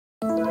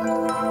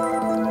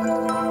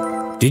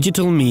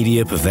Digital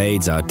media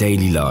pervades our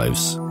daily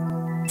lives.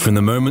 From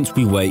the moment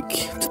we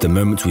wake to the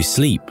moment we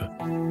sleep,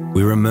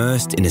 we're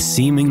immersed in a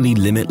seemingly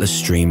limitless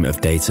stream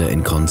of data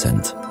and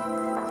content.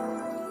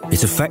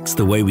 It affects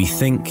the way we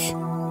think,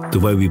 the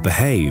way we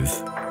behave,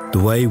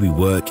 the way we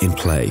work and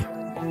play.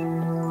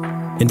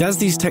 And as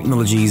these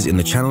technologies and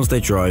the channels they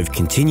drive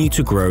continue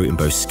to grow in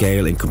both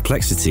scale and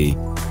complexity,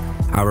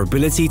 our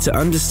ability to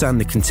understand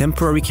the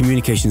contemporary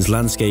communications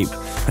landscape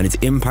and its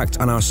impact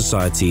on our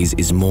societies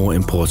is more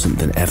important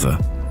than ever.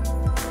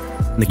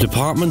 The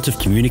Department of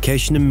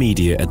Communication and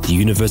Media at the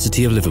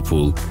University of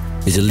Liverpool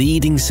is a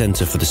leading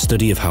centre for the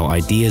study of how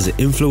ideas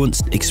are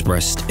influenced,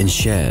 expressed and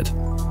shared.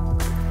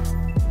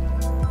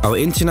 Our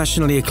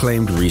internationally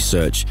acclaimed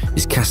research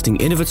is casting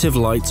innovative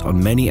light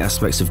on many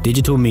aspects of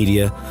digital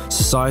media,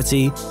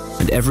 society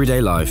and everyday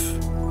life,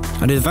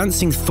 and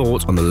advancing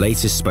thought on the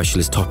latest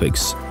specialist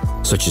topics,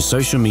 such as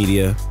social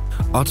media,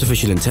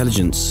 artificial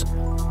intelligence,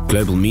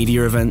 global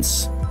media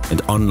events,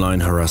 and online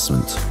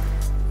harassment.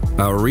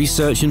 Our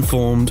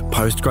research-informed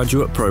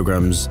postgraduate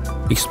programs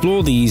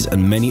explore these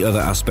and many other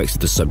aspects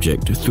of the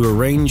subject through a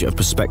range of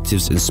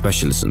perspectives and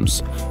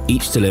specialisms,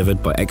 each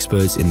delivered by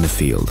experts in the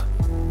field.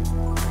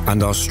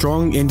 And our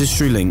strong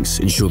industry links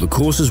ensure the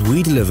courses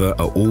we deliver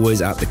are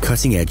always at the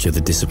cutting edge of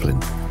the discipline.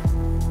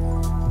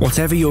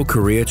 Whatever your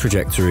career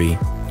trajectory,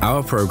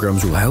 our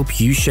programs will help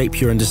you shape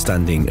your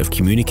understanding of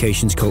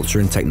communications culture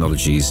and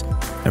technologies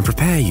and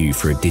prepare you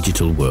for a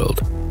digital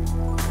world.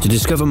 To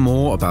discover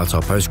more about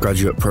our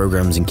postgraduate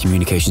programs in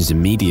communications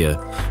and media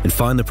and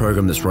find the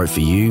program that's right for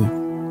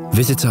you,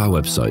 visit our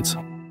website.